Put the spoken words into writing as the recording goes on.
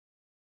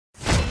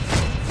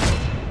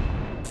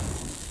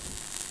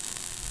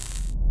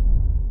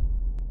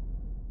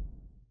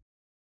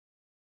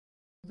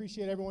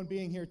appreciate everyone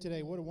being here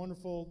today. What a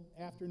wonderful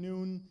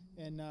afternoon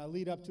and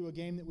lead up to a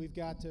game that we've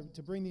got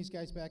to bring these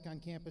guys back on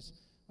campus.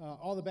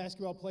 All the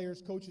basketball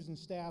players, coaches, and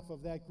staff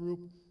of that group.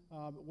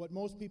 A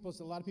lot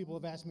of people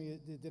have asked me,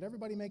 did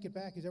everybody make it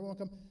back? Has everyone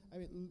come? I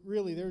mean,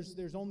 really,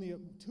 there's only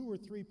 2 or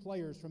 3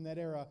 players from that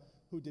era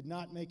who did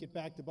not make it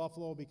back to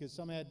Buffalo because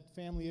some had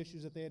family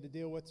issues that they had to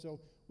deal with. So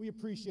we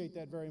appreciate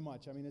that very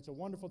much. I mean, it's a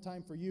wonderful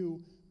time for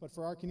you, but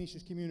for our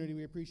Canisius community,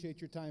 we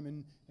appreciate your time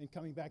in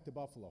coming back to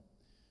Buffalo.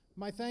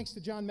 My thanks to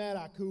John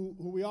Maddock, who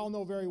we all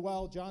know very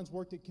well. John's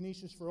worked at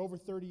Canisius for over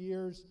 30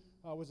 years,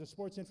 was a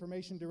sports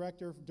information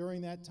director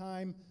during that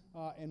time,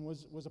 and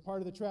was a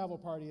part of the travel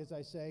party, as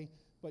I say.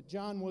 But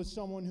John was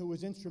someone who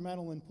was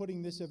instrumental in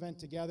putting this event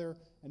together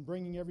and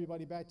bringing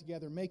everybody back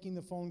together, making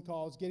the phone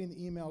calls, getting the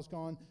emails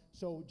going.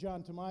 So,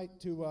 John,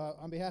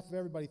 on behalf of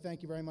everybody,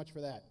 thank you very much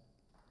for that.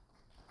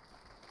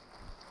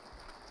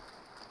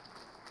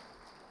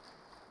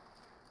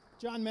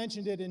 John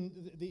mentioned it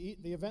in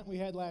the event we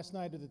had last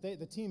night, or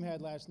the team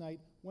had last night.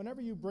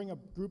 Whenever you bring a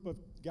group of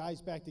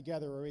guys back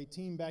together or a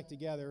team back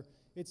together,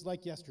 it's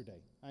like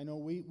yesterday. I know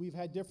we've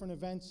had different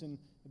events, and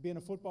being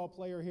a football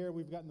player here,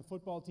 we've gotten the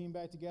football team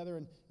back together,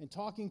 and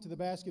talking to the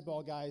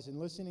basketball guys and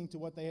listening to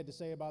what they had to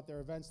say about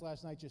their events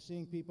last night, just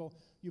seeing people,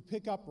 you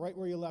pick up right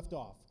where you left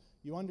off.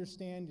 You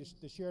understand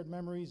the shared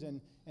memories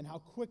and how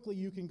quickly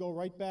you can go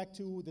right back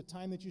to the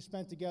time that you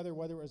spent together,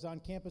 whether it was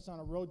on campus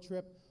on a road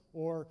trip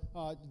or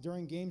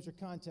during games or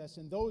contests,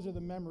 and those are the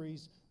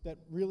memories that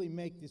really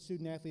make the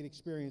student-athlete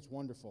experience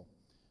wonderful.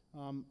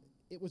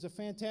 It was a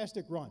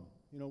fantastic run.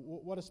 You know,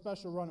 what a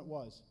special run it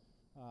was.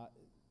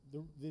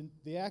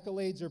 The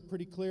accolades are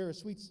pretty clear: a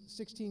sweet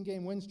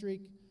 16-game win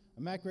streak,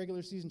 a MAC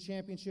regular season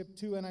championship,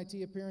 2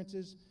 NIT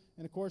appearances,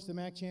 and of course the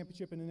MAC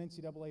championship and an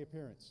NCAA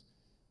appearance.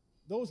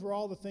 Those were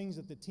all the things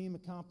that the team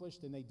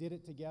accomplished, and they did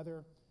it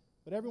together.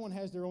 But everyone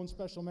has their own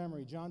special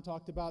memory. John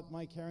talked about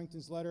Mike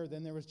Harrington's letter.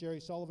 Then there was Jerry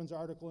Sullivan's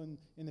article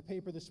in the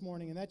paper this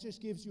morning, and that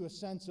just gives you a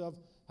sense of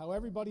how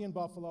everybody in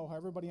Buffalo, how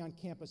everybody on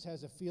campus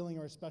has a feeling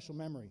or a special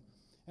memory.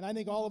 And I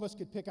think all of us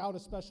could pick out a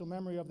special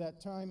memory of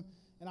that time.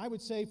 And I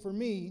would say, for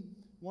me,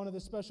 one of the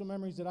special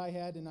memories that I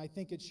had, and I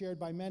think it's shared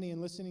by many in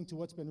listening to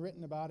what's been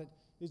written about it,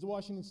 is the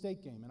Washington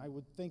State game. And I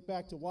would think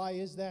back to why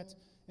is that?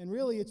 And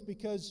really it's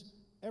because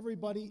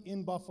everybody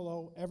in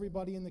Buffalo,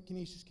 everybody in the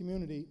Canisius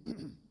community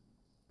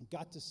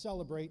got to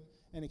celebrate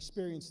and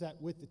experience that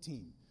with the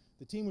team.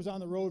 The team was on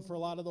the road for a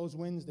lot of those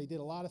wins. They did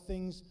a lot of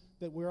things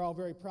that we're all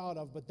very proud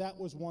of, but that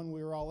was one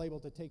we were all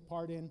able to take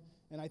part in,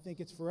 and I think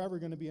it's forever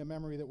going to be a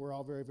memory that we're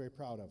all very, very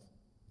proud of.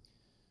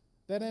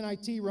 That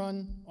NIT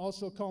run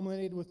also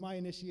culminated with my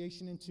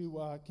initiation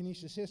into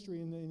Canisius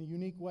history in a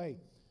unique way.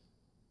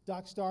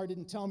 Doc Starr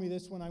didn't tell me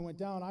this when I went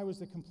down. I was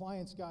the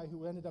compliance guy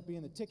who ended up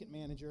being the ticket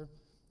manager,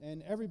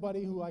 and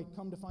everybody who I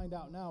come to find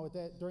out now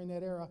during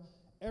that era,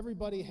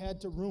 everybody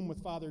had to room with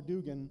Father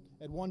Dugan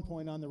at one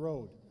point on the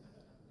road.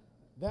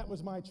 That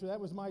was my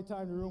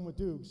time to room with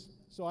Dukes.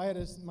 So I had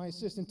my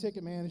assistant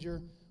ticket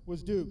manager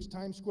was Dukes,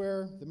 Times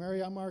Square, the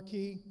Marriott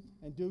Marquis,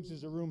 and Dukes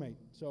is a roommate.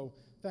 So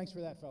thanks for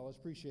that, fellas.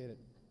 Appreciate it.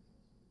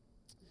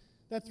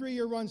 That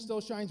 3-year run still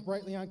shines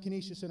brightly on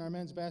Canisius and our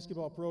men's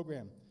basketball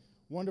program.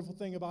 Wonderful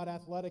thing about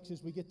athletics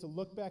is we get to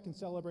look back and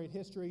celebrate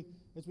history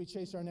as we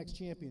chase our next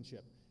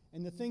championship.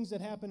 And the things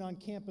that happen on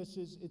campus,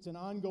 it's an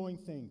ongoing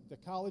thing. The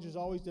college is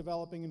always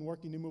developing and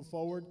working to move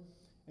forward.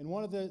 And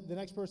one of the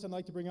next person I'd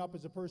like to bring up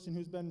is a person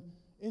who's been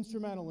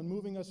instrumental in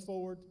moving us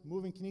forward,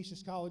 moving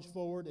Canisius College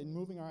forward, and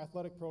moving our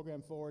athletic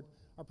program forward,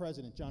 our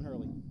president, John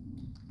Hurley.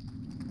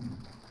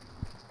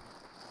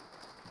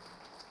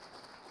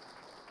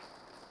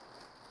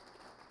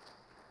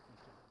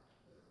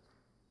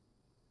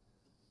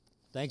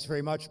 Thanks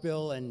very much,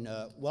 Bill, and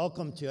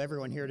welcome to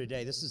everyone here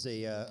today. This is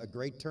a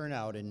great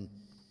turnout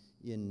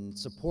in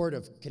support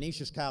of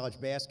Canisius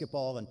College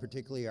basketball, and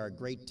particularly our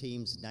great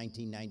teams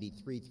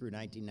 1993 through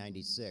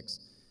 1996.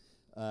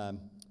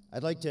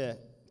 I'd like to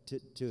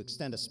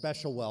extend a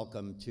special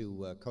welcome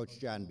to Coach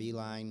John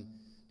Beilein,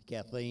 to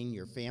Kathleen,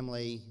 your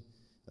family,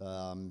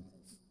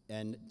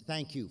 and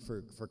thank you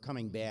for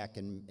coming back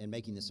and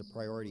making this a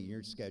priority in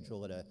your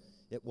schedule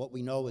at what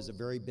we know is a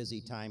very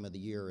busy time of the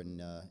year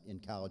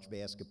in college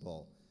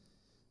basketball.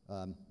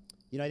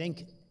 You know, I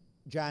think,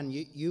 John,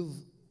 you've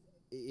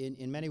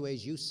in many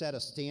ways, you set a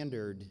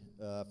standard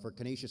for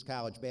Canisius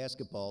College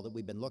basketball that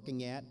we've been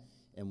looking at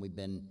and we've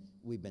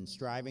been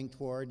striving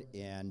toward.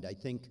 And I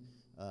think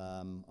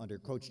under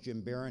Coach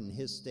Jim Barron and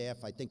his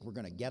staff, I think we're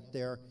going to get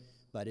there.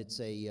 But it's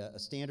a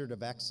standard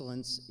of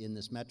excellence in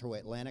this Metro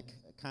Atlantic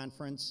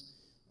Conference.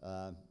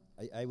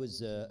 I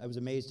was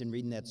amazed in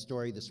reading that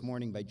story this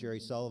morning by Jerry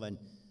Sullivan.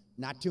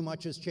 Not too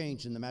much has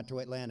changed in the Metro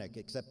Atlantic,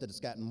 except that it's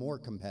gotten more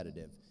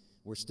competitive.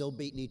 We're still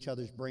beating each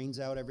other's brains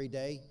out every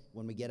day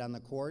when we get on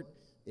the court.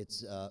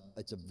 It's a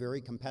very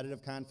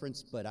competitive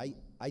conference, but I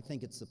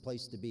think it's the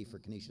place to be for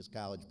Canisius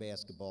College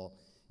basketball.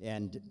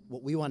 And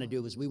what we want to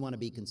do is we want to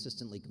be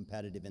consistently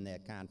competitive in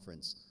that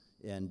conference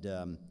and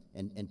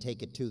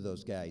take it to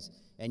those guys.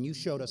 And you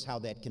showed us how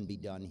that can be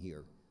done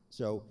here.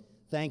 So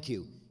thank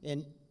you.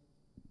 And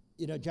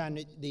You know, John,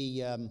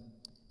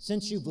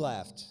 since you've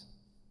left,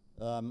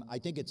 I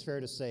think it's fair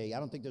to say, I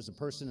don't think there's a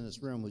person in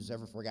this room who's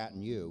ever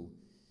forgotten you,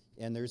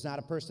 and there's not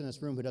a person in this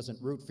room who doesn't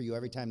root for you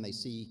every time they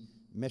see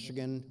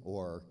Michigan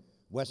or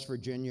West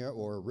Virginia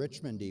or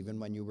Richmond, even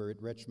when you were at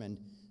Richmond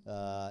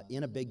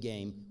in a big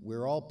game.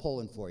 We're all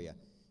pulling for you.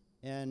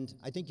 And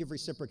I think you've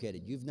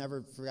reciprocated. You've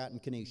never forgotten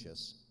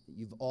Canisius.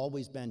 You've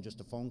always been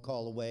just a phone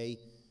call away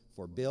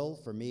for Bill,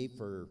 for me,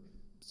 for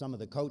some of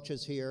the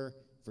coaches here,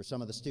 for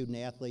some of the student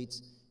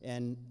athletes.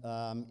 And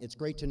it's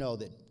great to know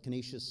that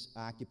Canisius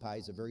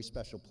occupies a very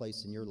special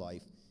place in your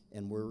life,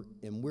 and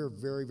we're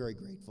very, very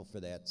grateful for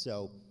that.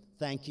 So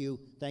thank you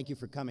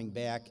for coming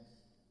back.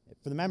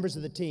 For the members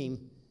of the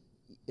team,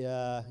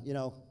 you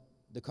know,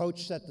 the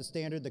coach set the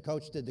standard, the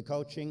coach did the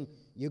coaching,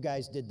 you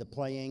guys did the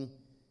playing,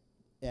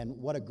 and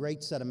what a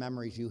great set of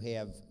memories you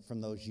have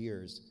from those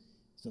years.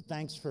 So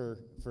thanks for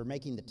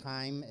making the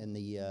time and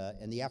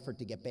the effort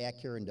to get back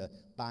here and to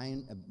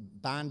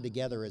bond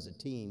together as a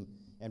team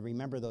and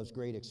remember those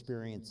great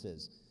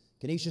experiences.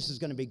 Canisius is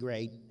going to be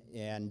great,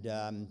 and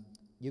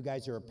you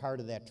guys are a part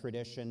of that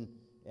tradition,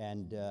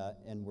 and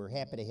we're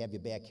happy to have you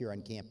back here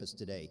on campus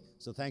today.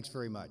 So thanks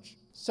very much.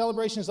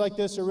 Celebrations like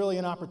this are really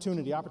an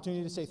opportunity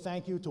to say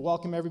thank you, to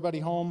welcome everybody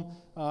home,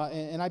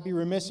 and I'd be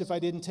remiss if I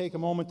didn't take a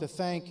moment to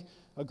thank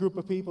a group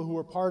of people who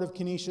were part of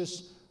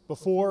Canisius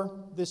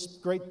before this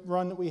great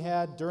run that we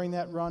had, during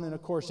that run, and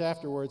of course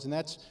afterwards. And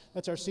that's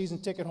our season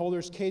ticket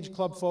holders, Cage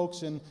Club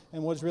folks, and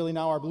what is really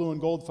now our Blue and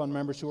Gold Fund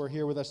members who are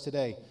here with us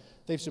today.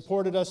 They've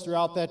supported us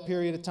throughout that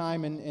period of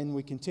time, and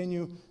we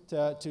continue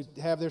to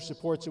have their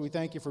support, so we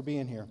thank you for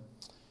being here.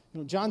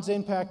 You know, John's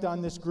impact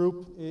on this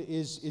group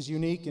is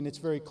unique, and it's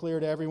very clear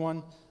to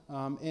everyone,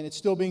 and it's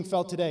still being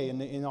felt today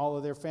in all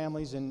of their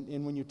families,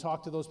 and when you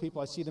talk to those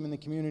people, I see them in the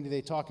community,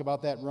 they talk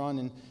about that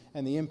run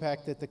and the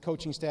impact that the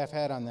coaching staff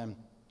had on them.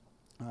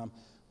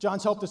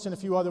 John's helped us in a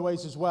few other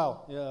ways as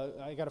well.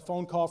 I got a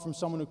phone call from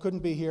someone who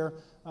couldn't be here,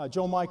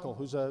 Joe Michael,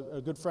 who's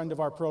a good friend of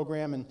our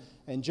program,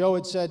 and Joe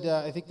had said,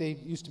 I think they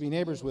used to be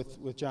neighbors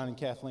with John and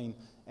Kathleen,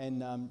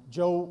 and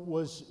Joe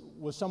was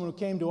someone who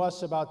came to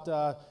us about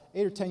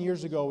 8 or 10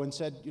 years ago and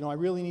said, you know, I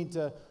really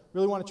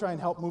want to try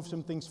and help move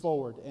some things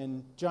forward.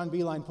 And John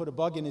Beilein put a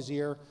bug in his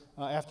ear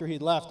after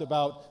he'd left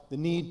about the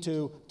need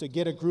to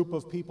get a group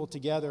of people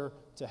together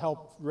to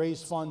help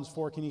raise funds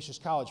for Canisius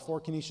College,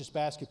 for Canisius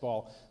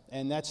basketball.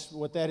 And that's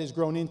what that has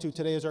grown into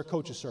today is our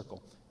Coaches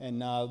Circle. And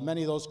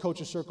many of those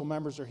Coaches Circle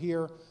members are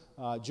here.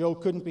 Joe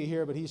couldn't be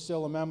here, but he's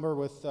still a member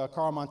with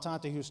Carl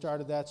Montante, who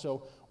started that.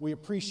 So we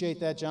appreciate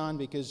that, John,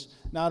 because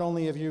not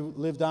only have you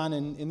lived on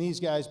in these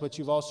guys, but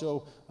you've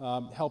also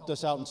helped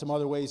us out in some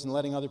other ways and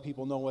letting other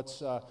people know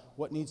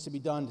what needs to be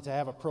done to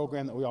have a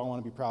program that we all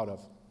want to be proud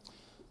of.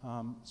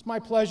 It's my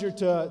pleasure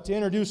to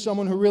introduce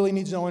someone who really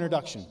needs no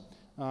introduction.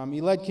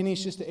 He led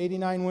Canisius to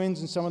 89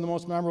 wins in some of the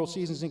most memorable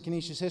seasons in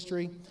Canisius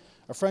history.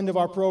 A friend of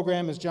our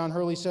program, as John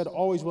Hurley said,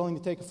 always willing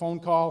to take a phone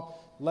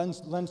call,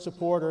 lend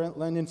support, or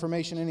lend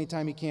information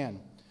anytime he can.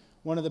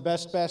 One of the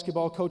best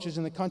basketball coaches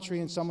in the country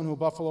and someone who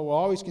Buffalo will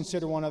always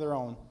consider one of their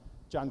own,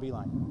 John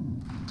Beilein.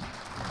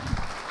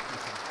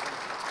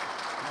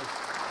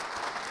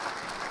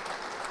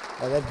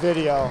 That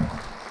video,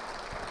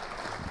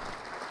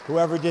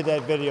 whoever did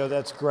that video,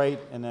 that's great,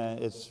 and I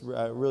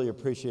really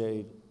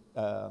appreciate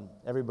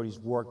everybody's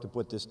work to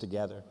put this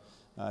together.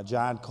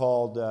 John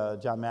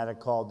Maddock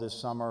called this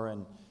summer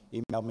and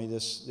emailed me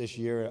this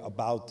year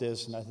about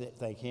this, and I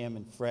thank him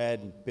and Fred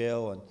and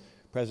Bill and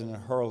President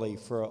Hurley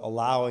for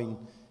allowing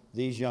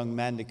these young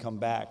men to come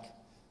back.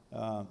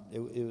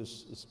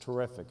 It's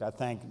terrific. I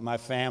thank my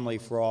family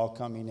for all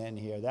coming in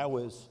here. That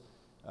was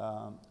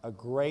a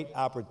great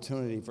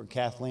opportunity for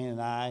Kathleen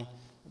and I,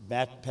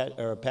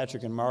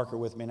 Patrick and Mark are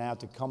with me now,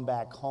 to come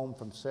back home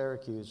from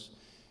Syracuse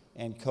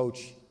and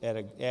coach at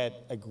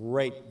a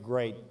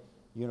great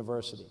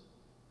university.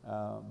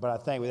 But I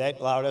think that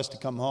allowed us to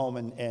come home,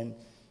 and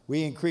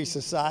we increased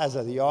the size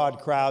of the odd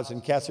crowds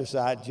in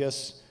Kesserside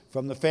just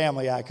from the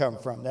family I come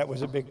from. That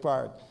was a big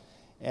part.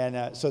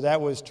 And so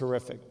that was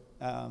terrific.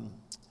 I'm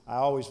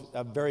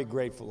very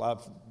grateful.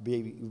 I'll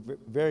be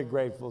very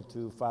grateful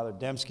to Father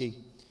Dembski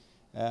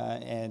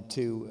and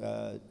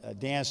to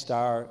Dan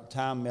Starr,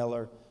 Tom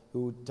Miller,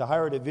 to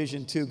hire a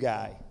Division II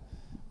guy,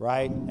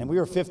 right? And we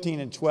were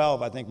 15 and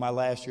 12, I think, my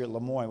last year at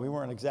Lemoyne. We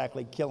weren't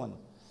exactly killing.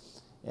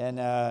 And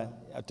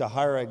to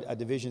hire a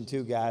Division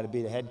II guy to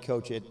be the head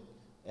coach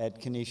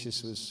at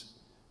Canisius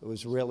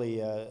was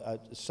really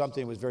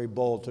something that was very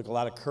bold, took a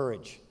lot of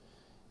courage.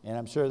 And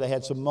I'm sure they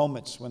had some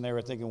moments when they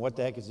were thinking, what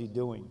the heck is he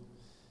doing?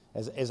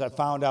 As I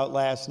found out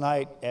last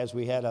night, as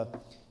we had a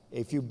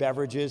few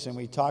beverages and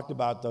we talked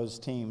about those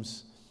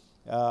teams,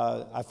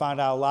 I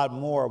found out a lot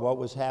more what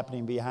was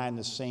happening behind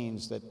the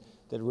scenes that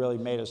really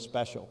made us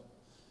special.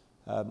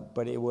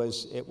 But it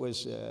was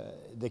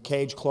the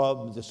Cage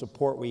Club, the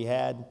support we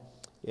had,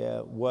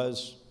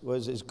 was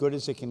as good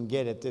as it can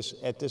get at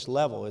this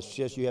level. It's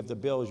just you have the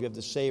Bills, you have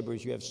the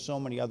Sabres, you have so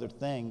many other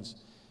things,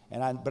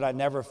 but I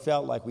never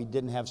felt like we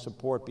didn't have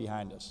support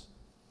behind us.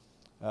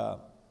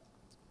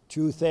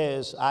 Truth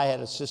is, I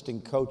had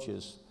assistant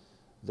coaches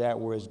that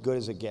were as good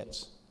as it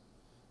gets.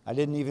 I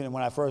didn't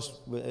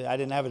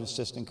have an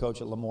assistant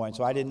coach at Lemoyne,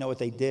 so I didn't know what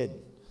they did.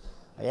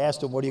 I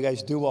asked them, what do you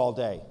guys do all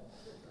day?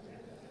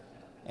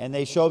 And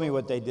they showed me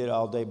what they did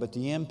all day, but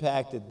the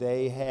impact that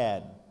they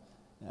had,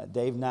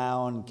 Dave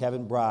Now and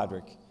Kevin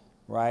Broderick,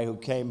 right, who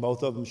came,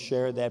 both of them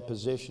shared that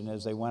position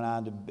as they went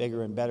on to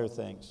bigger and better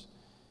things.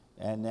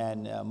 And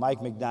then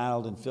Mike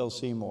McDonald and Phil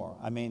Seymour.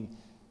 I mean,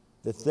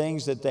 the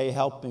things that they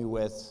helped me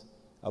with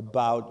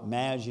about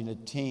managing a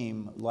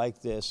team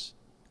like this,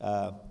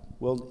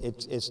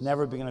 it's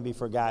never going to be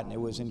forgotten.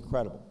 It was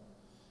incredible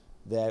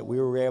that we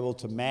were able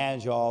to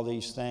manage all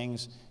these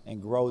things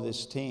and grow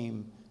this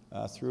team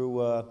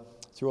through a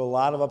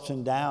lot of ups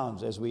and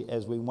downs as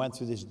we went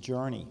through this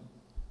journey,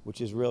 which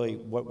is really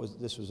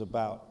what this was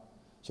about.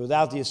 So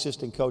without the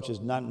assistant coaches,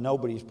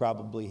 nobody's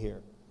probably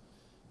here.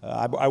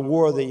 I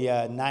wore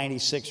the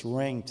 96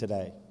 ring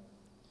today.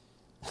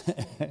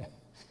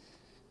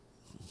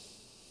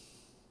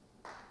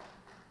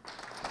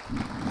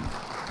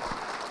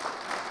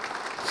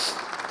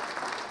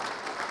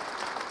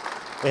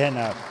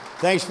 And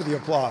thanks for the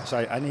applause.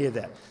 I needed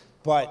that.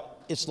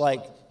 But it's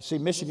like, see,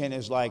 Michigan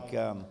is like,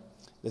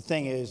 the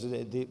thing is,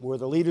 we're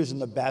the leaders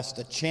and the best,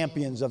 the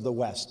champions of the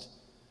West.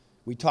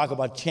 We talk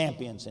about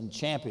champions and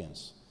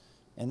champions.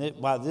 And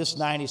while this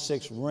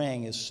 96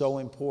 ring is so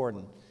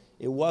important,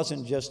 it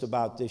wasn't just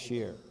about this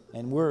year.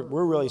 And we're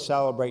really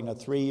celebrating the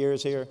 3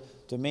 years here.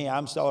 To me,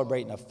 I'm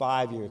celebrating a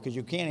 5 year, because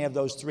you can't have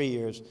those 3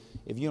 years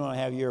if you don't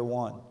have year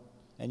 1.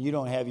 And you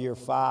don't have year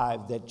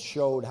 5 that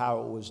showed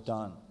how it was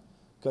done.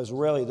 Because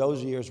really,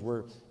 those years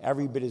were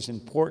every bit as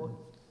important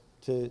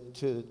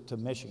to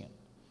Michigan.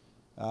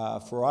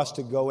 For us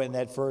to go in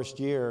that first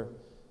year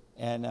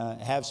and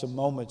have some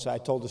moments, I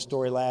told the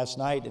story last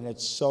night, and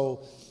it's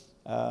so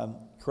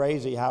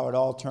crazy how it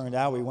all turned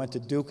out. We went to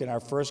Duke in our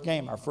first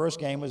game. Our first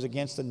game was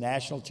against the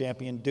national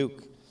champion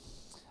Duke.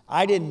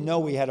 I didn't know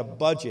we had a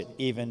budget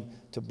even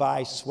to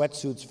buy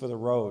sweatsuits for the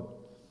road.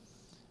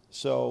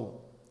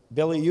 So,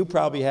 Billy, you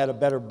probably had a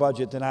better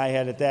budget than I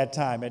had at that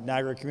time at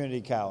Niagara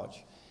Community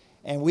College.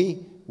 And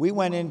we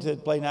went in to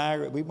play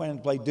Niagara. We went in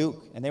to play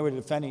Duke, and they were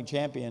the defending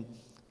champion.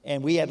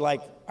 And we had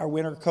like our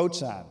winter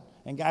coats on,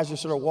 and guys were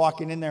sort of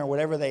walking in there,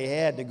 whatever they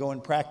had to go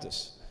and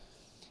practice.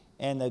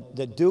 And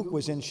the Duke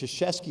was in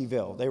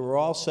Shesheskyville. They were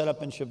all set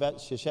up in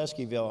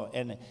Shesheskyville,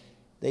 and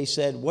they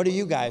said, "What are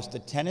you guys, the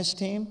tennis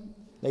team?"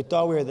 They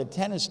thought we were the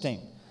tennis team.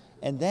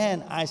 And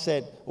then I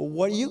said, "Well,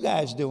 what are you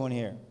guys doing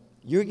here?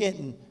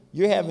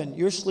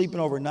 You're sleeping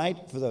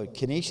overnight for the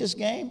Canisius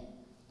game?"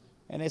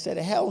 And they said,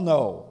 "Hell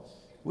no.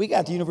 We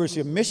got the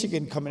University of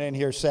Michigan coming in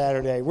here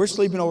Saturday. We're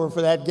sleeping over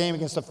for that game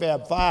against the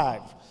Fab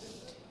Five."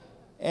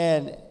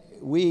 And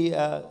we,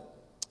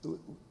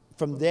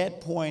 from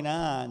that point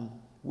on,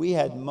 we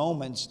had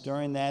moments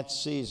during that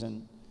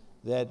season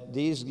that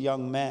these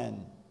young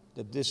men,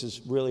 that this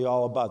is really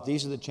all about.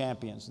 These are the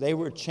champions. They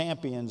were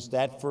champions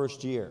that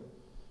first year,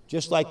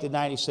 just like the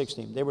 96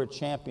 team. They were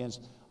champions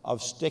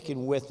of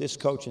sticking with this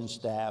coaching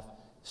staff,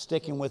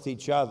 sticking with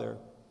each other,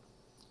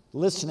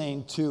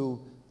 listening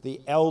to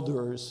the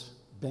elders,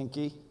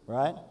 Binky,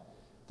 right?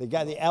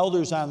 The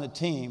elders on the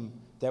team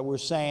that were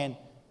saying,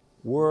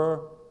 we're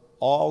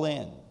all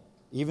in.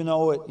 Even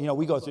though,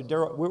 we go through,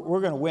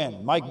 we're going to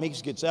win. Mike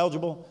Meeks gets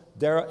eligible,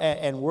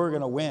 and we're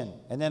going to win.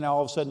 And then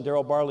all of a sudden,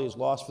 Darryl Barley is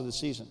lost for the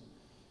season.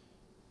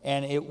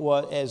 And it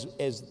was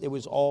it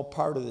was all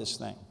part of this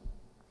thing.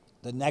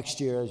 The next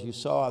year, as you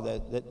saw,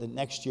 the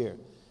next year,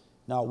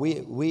 now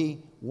we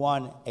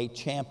won a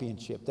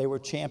championship. They were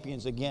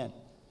champions again.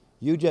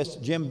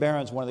 Jim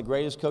Barron's one of the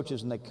greatest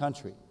coaches in the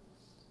country.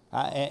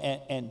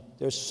 And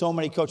there's so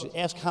many coaches.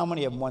 Ask how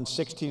many of them won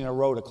 16 in a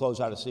row to close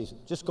out a season.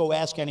 Just go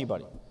ask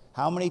anybody.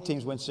 How many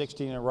teams win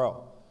 16 in a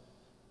row?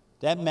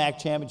 That MAC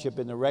championship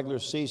in the regular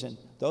season,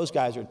 those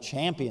guys are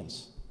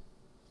champions.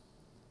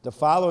 The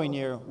following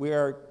year,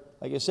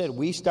 like I said,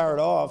 we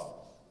started off,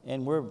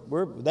 and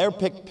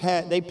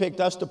they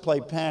picked us to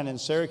play Penn and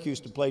Syracuse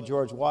to play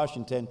George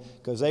Washington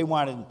because they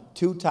wanted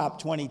 2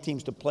 top 20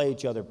 teams to play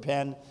each other,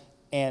 Penn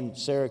and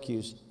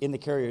Syracuse, in the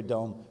Carrier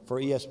Dome for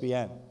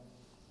ESPN.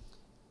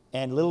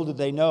 And little did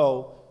they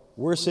know,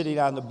 we're sitting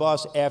on the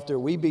bus after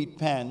we beat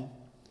Penn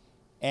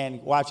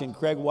and watching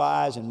Craig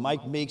Wise and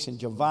Mike Meeks and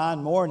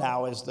Javon Moore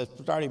now as the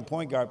starting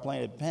point guard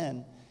playing at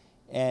Penn.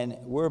 And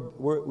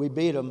we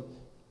beat them,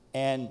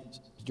 and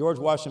George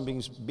Washington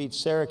beats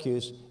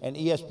Syracuse, and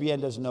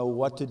ESPN doesn't know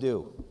what to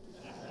do.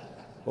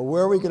 Well,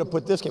 where are we going to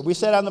put this game? We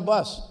sat on the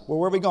bus. Well,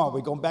 where are we going? Are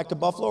we going back to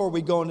Buffalo, or are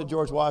we going to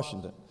George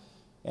Washington?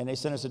 And they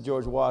sent us to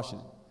George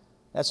Washington.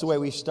 That's the way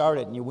we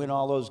started, and you win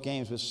all those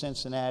games with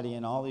Cincinnati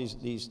and all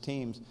these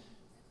teams.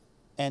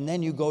 And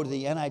then you go to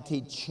the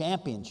NIT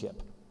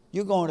championship.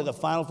 You go into the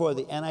Final Four of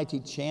the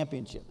NIT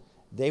championship.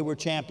 They were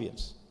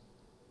champions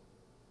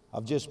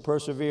of just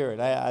persevering.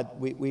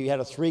 We had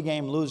a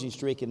 3-game losing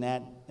streak in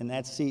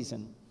that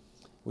season.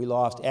 We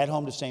lost at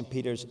home to St.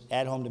 Peter's,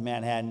 at home to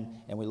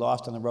Manhattan, and we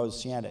lost on the road to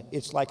Siena.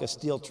 It's like a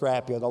steel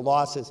trap here. The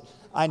losses,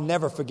 I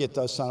never forget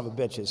those son of a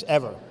bitches,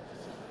 ever.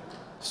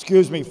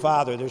 Excuse me,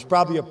 Father. There's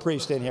probably a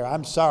priest in here.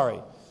 I'm sorry.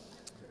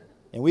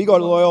 And we go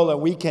to Loyola,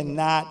 we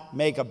cannot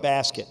make a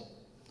basket.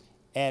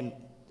 And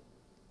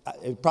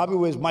it probably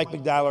was Mike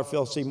McDowell or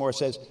Phil Seymour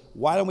says,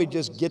 why don't we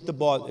just get the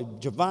ball?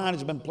 Javon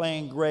has been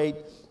playing great.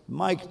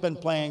 Mike's been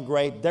playing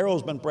great.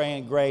 Daryl's been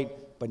playing great,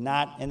 but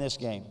not in this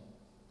game.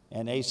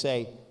 And they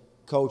say,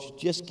 Coach,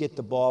 just get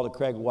the ball to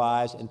Craig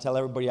Wise and tell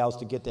everybody else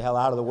to get the hell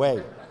out of the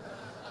way.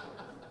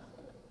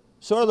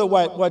 Sort of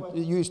what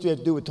you used to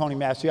do with Tony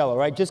Masiello,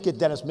 right? Just get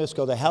Dennis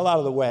Misko the hell out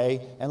of the way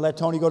and let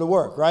Tony go to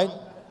work, right?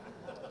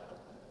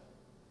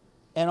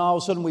 And all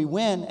of a sudden we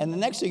win, and the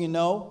next thing you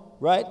know,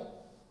 right,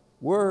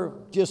 we're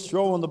just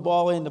throwing the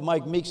ball into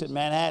Mike Meeks at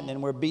Manhattan,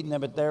 and we're beating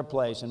them at their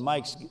place. And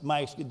Mike's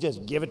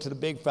just give it to the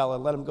big fella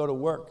and let him go to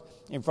work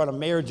in front of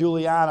Mayor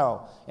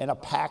Giuliano in a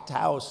packed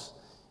house,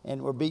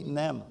 and we're beating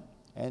them.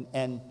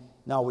 And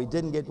no, we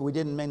didn't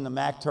win the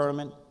MAC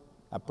tournament.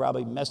 I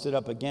probably messed it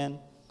up again.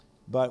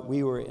 But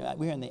we were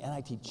in the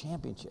NIT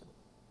championship.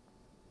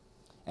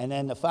 And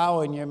then the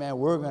following year, man,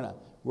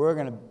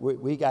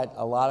 we got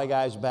a lot of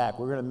guys back.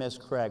 We're gonna miss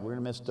Craig. We're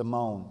gonna miss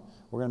Damone.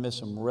 We're gonna miss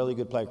some really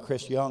good players.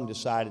 Chris Young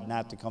decided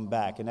not to come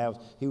back, and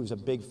he was a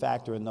big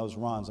factor in those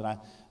runs. And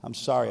I'm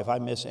sorry if I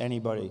miss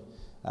anybody.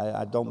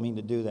 I don't mean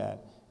to do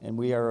that. And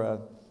we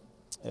are.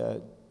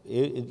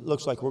 It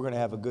looks like we're gonna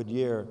have a good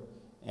year,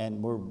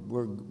 and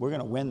we're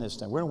gonna win this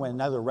thing. We're gonna win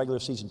another regular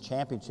season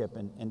championship,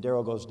 and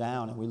Darryl goes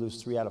down, and we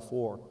lose 3 out of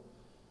 4.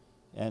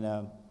 And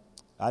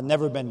I've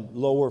never been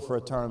lower for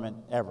a tournament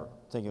ever,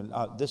 thinking,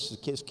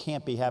 this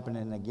can't be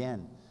happening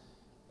again.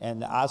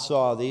 And I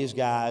saw these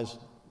guys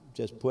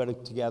just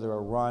put together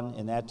a run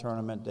in that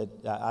tournament that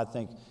I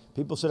think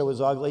people said it was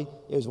ugly.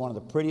 It was one of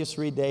the prettiest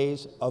 3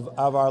 days of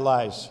our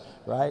lives,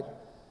 right?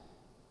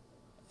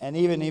 And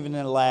even in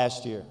the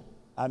last year,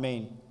 I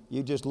mean,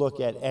 you just look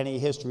at any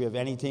history of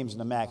any teams in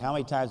the MAC. How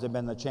many times they've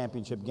been in the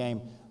championship game?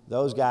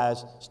 Those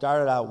guys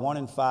started out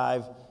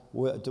 1-5.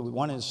 To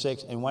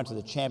 1-6 and went to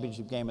the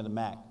championship game of the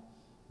MAC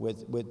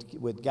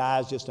with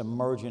guys just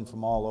emerging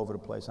from all over the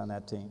place on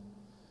that team.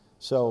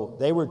 So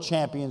they were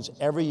champions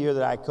every year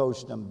that I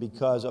coached them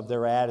because of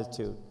their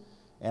attitude.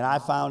 And I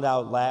found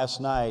out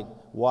last night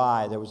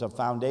why. There was a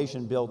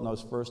foundation built in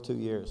those first 2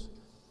 years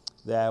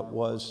that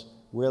was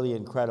really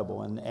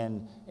incredible.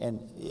 And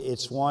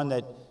it's one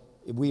that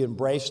we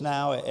embrace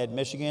now at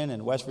Michigan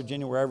and West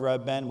Virginia, wherever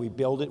I've been. We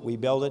build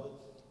it.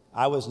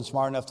 I wasn't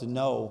smart enough to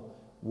know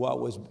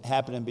what was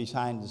happening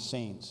behind the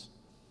scenes.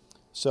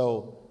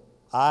 So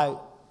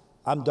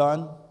I'm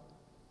done,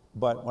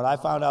 but what I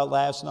found out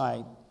last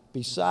night,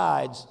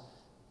 besides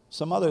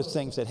some other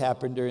things that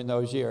happened during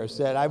those years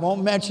that I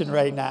won't mention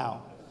right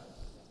now,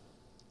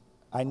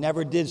 I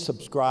never did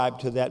subscribe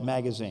to that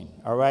magazine,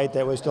 all right,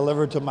 that was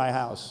delivered to my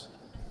house.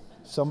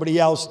 Somebody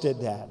else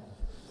did that,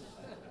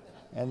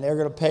 and they're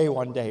gonna pay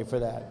one day for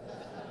that.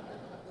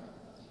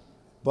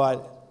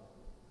 But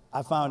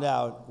I found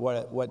out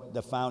what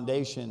the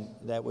foundation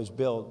that was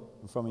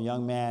built from a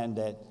young man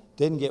that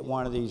didn't get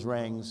one of these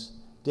rings,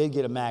 did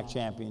get a MAC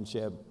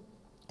championship,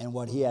 and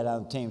what he had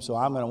on the team. So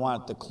I'm going to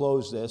want to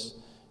close this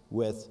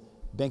with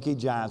Binky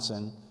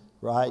Johnson,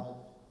 right?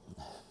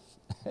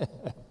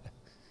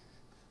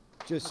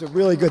 Just a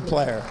really good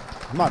player.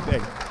 Come on,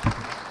 Big.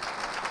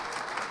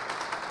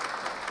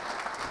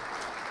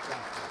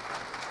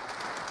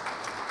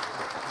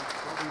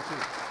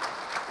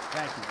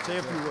 Thank you. Say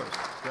a few words.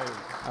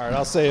 All right,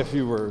 I'll say a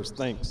few words.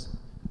 Thanks.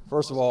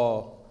 First of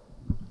all,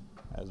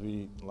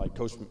 like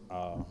Coach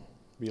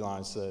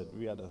Beilein said,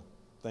 we had to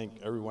thank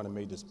everyone that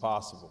made this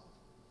possible.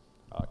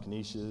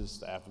 Canisius,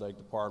 the athletic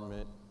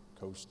department,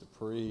 Coach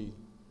Dupree,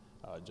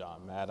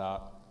 John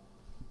Maddock.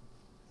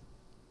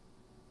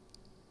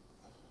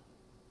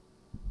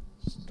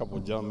 A couple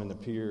of gentlemen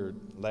appeared.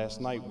 Last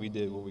night we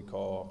did what we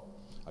call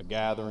a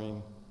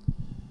gathering,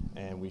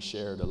 and we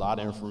shared a lot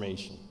of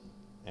information.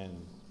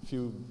 And a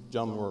few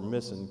gentlemen were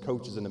missing.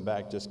 Coaches in the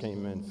back just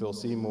came in, Phil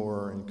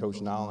Seymour and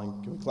Coach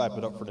Nowling. Can we clap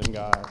it up for them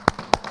guys?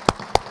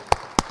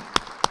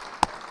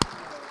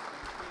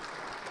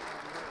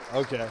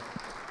 Okay.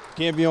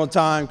 Can't be on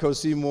time, Coach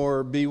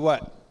Seymour, be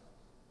what?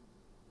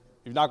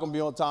 If you're not going to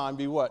be on time,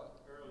 be what?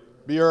 Early.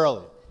 Be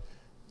early.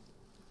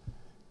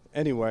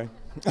 Anyway,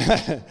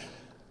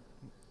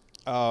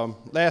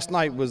 last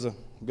night was a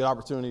good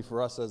opportunity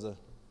for us as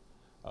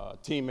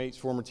teammates,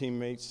 former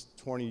teammates.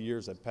 20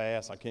 years have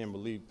passed. I can't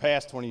believe,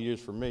 past 20 years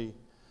for me.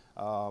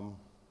 A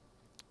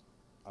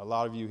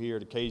lot of you here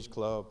at the Cage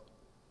Club,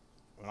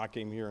 when I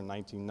came here in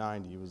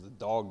 1990, it was the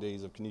dog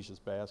days of Canisius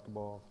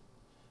basketball.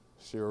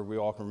 Sure, we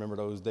all can remember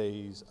those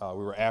days.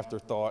 We were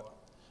afterthought.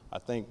 I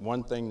think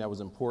one thing that was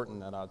important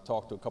that I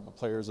talked to a couple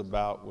players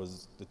about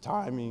was the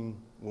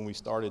timing when we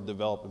started to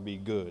develop and be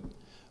good.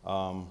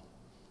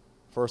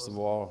 First of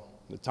all,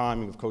 the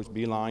timing of Coach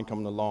Beilein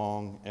coming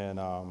along and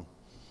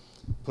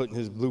putting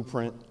his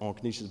blueprint on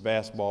Canisius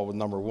basketball was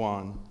number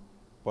one.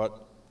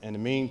 But in the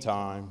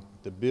meantime,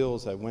 the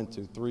Bills had went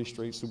to 3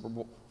 straight Super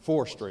Bowl,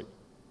 4 straight,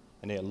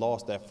 and they had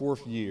lost that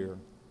 4th year,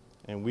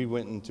 and we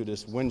went into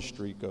this win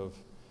streak of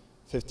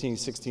 15,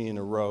 16 in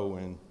a row,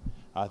 and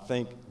I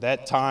think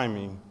that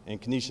timing in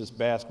Canisius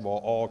basketball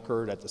all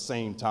occurred at the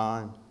same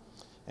time.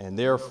 And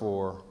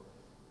therefore,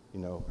 you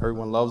know,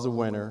 everyone loves a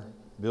winner,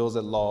 Bills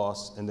that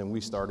lost, and then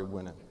we started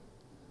winning.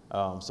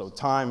 So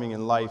timing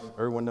in life,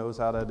 everyone knows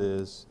how that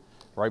is.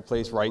 Right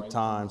place, right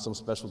time, some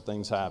special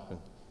things happen.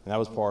 And that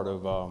was part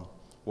of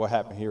what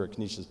happened here at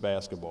Canisius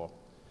basketball.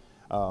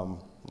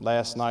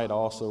 Last night, I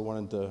also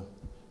wanted to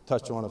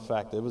touch on the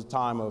fact that it was a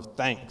time of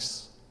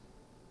thanks.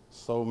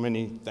 So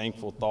many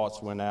thankful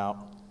thoughts went out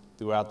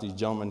throughout these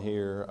gentlemen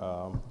here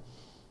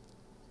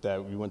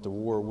that we went to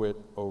war with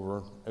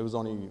over. It was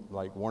only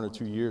like 1 or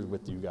 2 years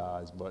with you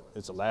guys, but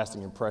it's a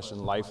lasting impression,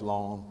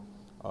 lifelong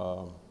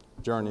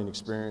journey and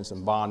experience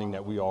and bonding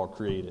that we all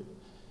created.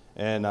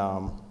 And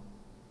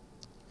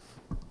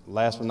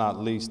last but not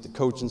least, the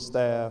coaching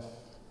staff,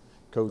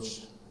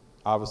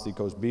 obviously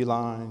Coach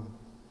Beilein,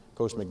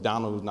 Coach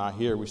McDonald, who's not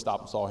here. We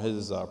stopped and saw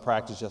his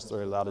practice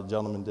yesterday, a lot of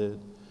gentlemen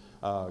did.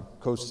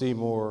 Coach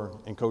Seymour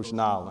and Coach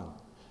Nyland.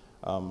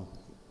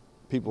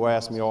 People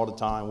ask me all the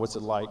time, what's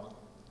it like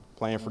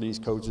playing for these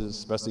coaches,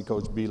 especially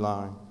Coach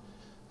Beilein?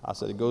 I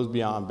said, it goes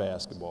beyond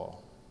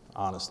basketball,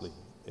 honestly.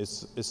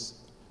 It's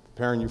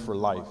preparing you for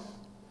life.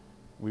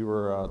 We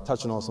were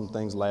touching on some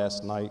things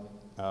last night.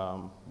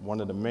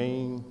 One of the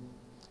main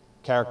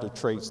character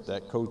traits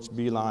that Coach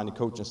Beilein, the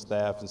coaching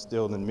staff,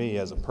 instilled in me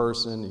as a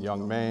person, a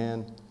young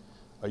man,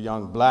 a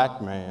young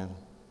black man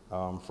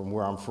from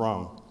where I'm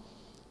from,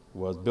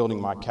 was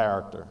building my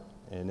character.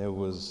 And it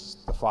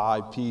was the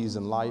 5 Ps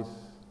in life.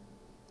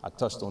 I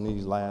touched on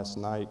these last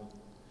night.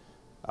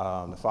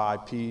 The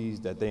 5 Ps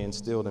that they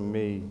instilled in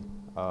me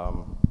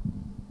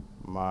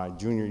my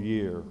junior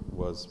year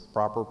was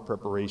proper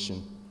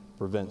preparation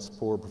prevents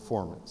poor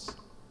performance.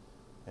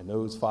 And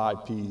those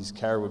 5 Ps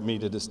carry with me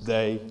to this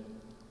day,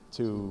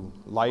 to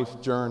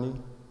life journey,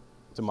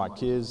 to my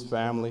kids,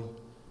 family,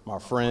 my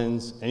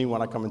friends,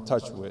 anyone I come in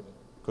touch with.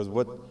 Because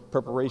what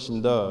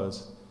preparation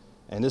does,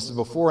 and this is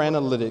before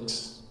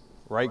analytics,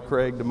 right,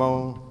 Craig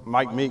Damone,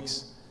 Mike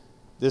Meeks,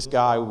 this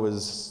guy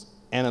was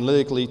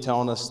analytically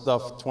telling us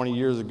stuff 20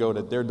 years ago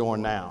that they're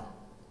doing now,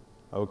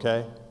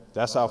 okay?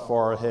 That's how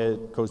far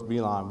ahead Coach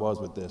Beilein was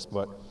with this.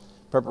 But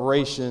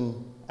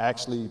preparation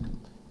actually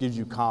gives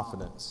you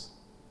confidence.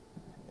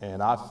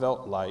 And I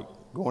felt like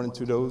going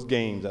into those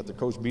games after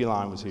Coach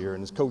Beilein was here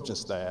and his coaching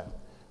staff,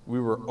 we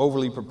were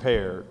overly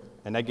prepared,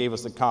 and that gave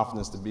us the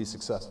confidence to be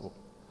successful.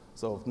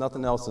 So if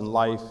nothing else in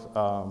life,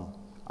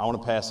 I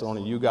want to pass it on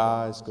to you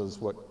guys, because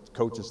what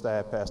coaching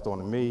staff passed on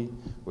to me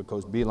with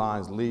Coach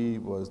Beilein's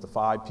lead was the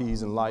 5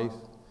 Ps in life,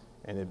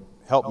 and it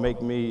helped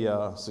make me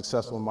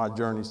successful in my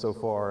journey so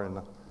far, and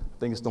I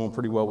think it's doing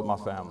pretty well with my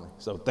family.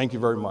 So thank you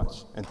very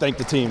much, and thank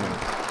the team.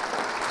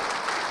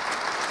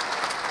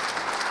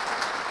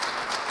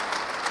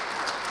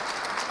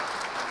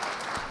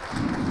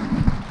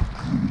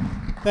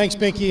 Thanks,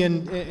 Pinky,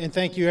 and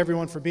thank you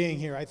everyone for being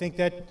here. I think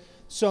that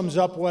sums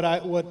up what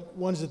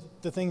one of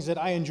the things that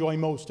I enjoy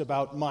most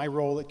about my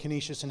role at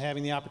Canisius and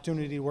having the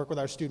opportunity to work with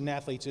our student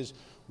athletes is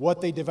what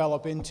they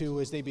develop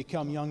into as they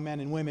become young men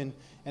and women,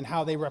 and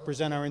how they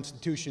represent our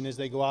institution as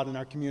they go out in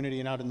our community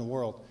and out in the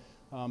world.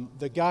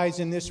 The guys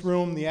in this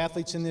room, the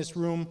athletes in this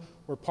room,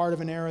 were part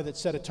of an era that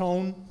set a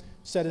tone,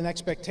 set an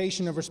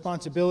expectation of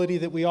responsibility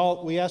that we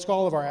ask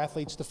all of our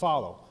athletes to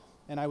follow.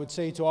 And I would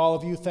say to all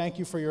of you, thank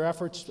you for your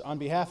efforts on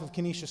behalf of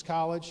Canisius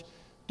College.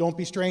 Don't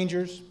be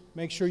strangers.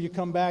 Make sure you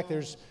come back.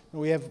 There's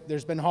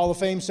been Hall of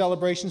Fame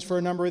celebrations for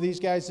a number of these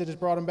guys that has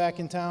brought them back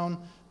in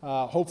town.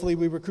 Hopefully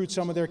we recruit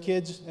some of their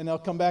kids, and they'll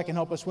come back and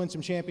help us win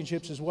some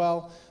championships as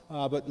well.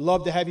 But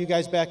love to have you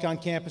guys back on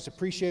campus.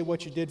 Appreciate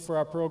what you did for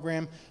our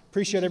program.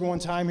 Appreciate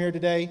everyone's time here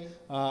today.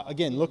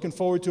 Again, looking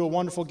forward to a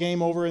wonderful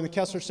game over in the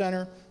Kessler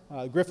Center.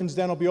 Griffin's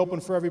Den will be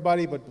open for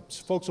everybody, but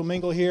folks will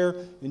mingle here.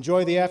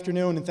 Enjoy the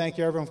afternoon, and thank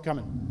you everyone for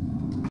coming.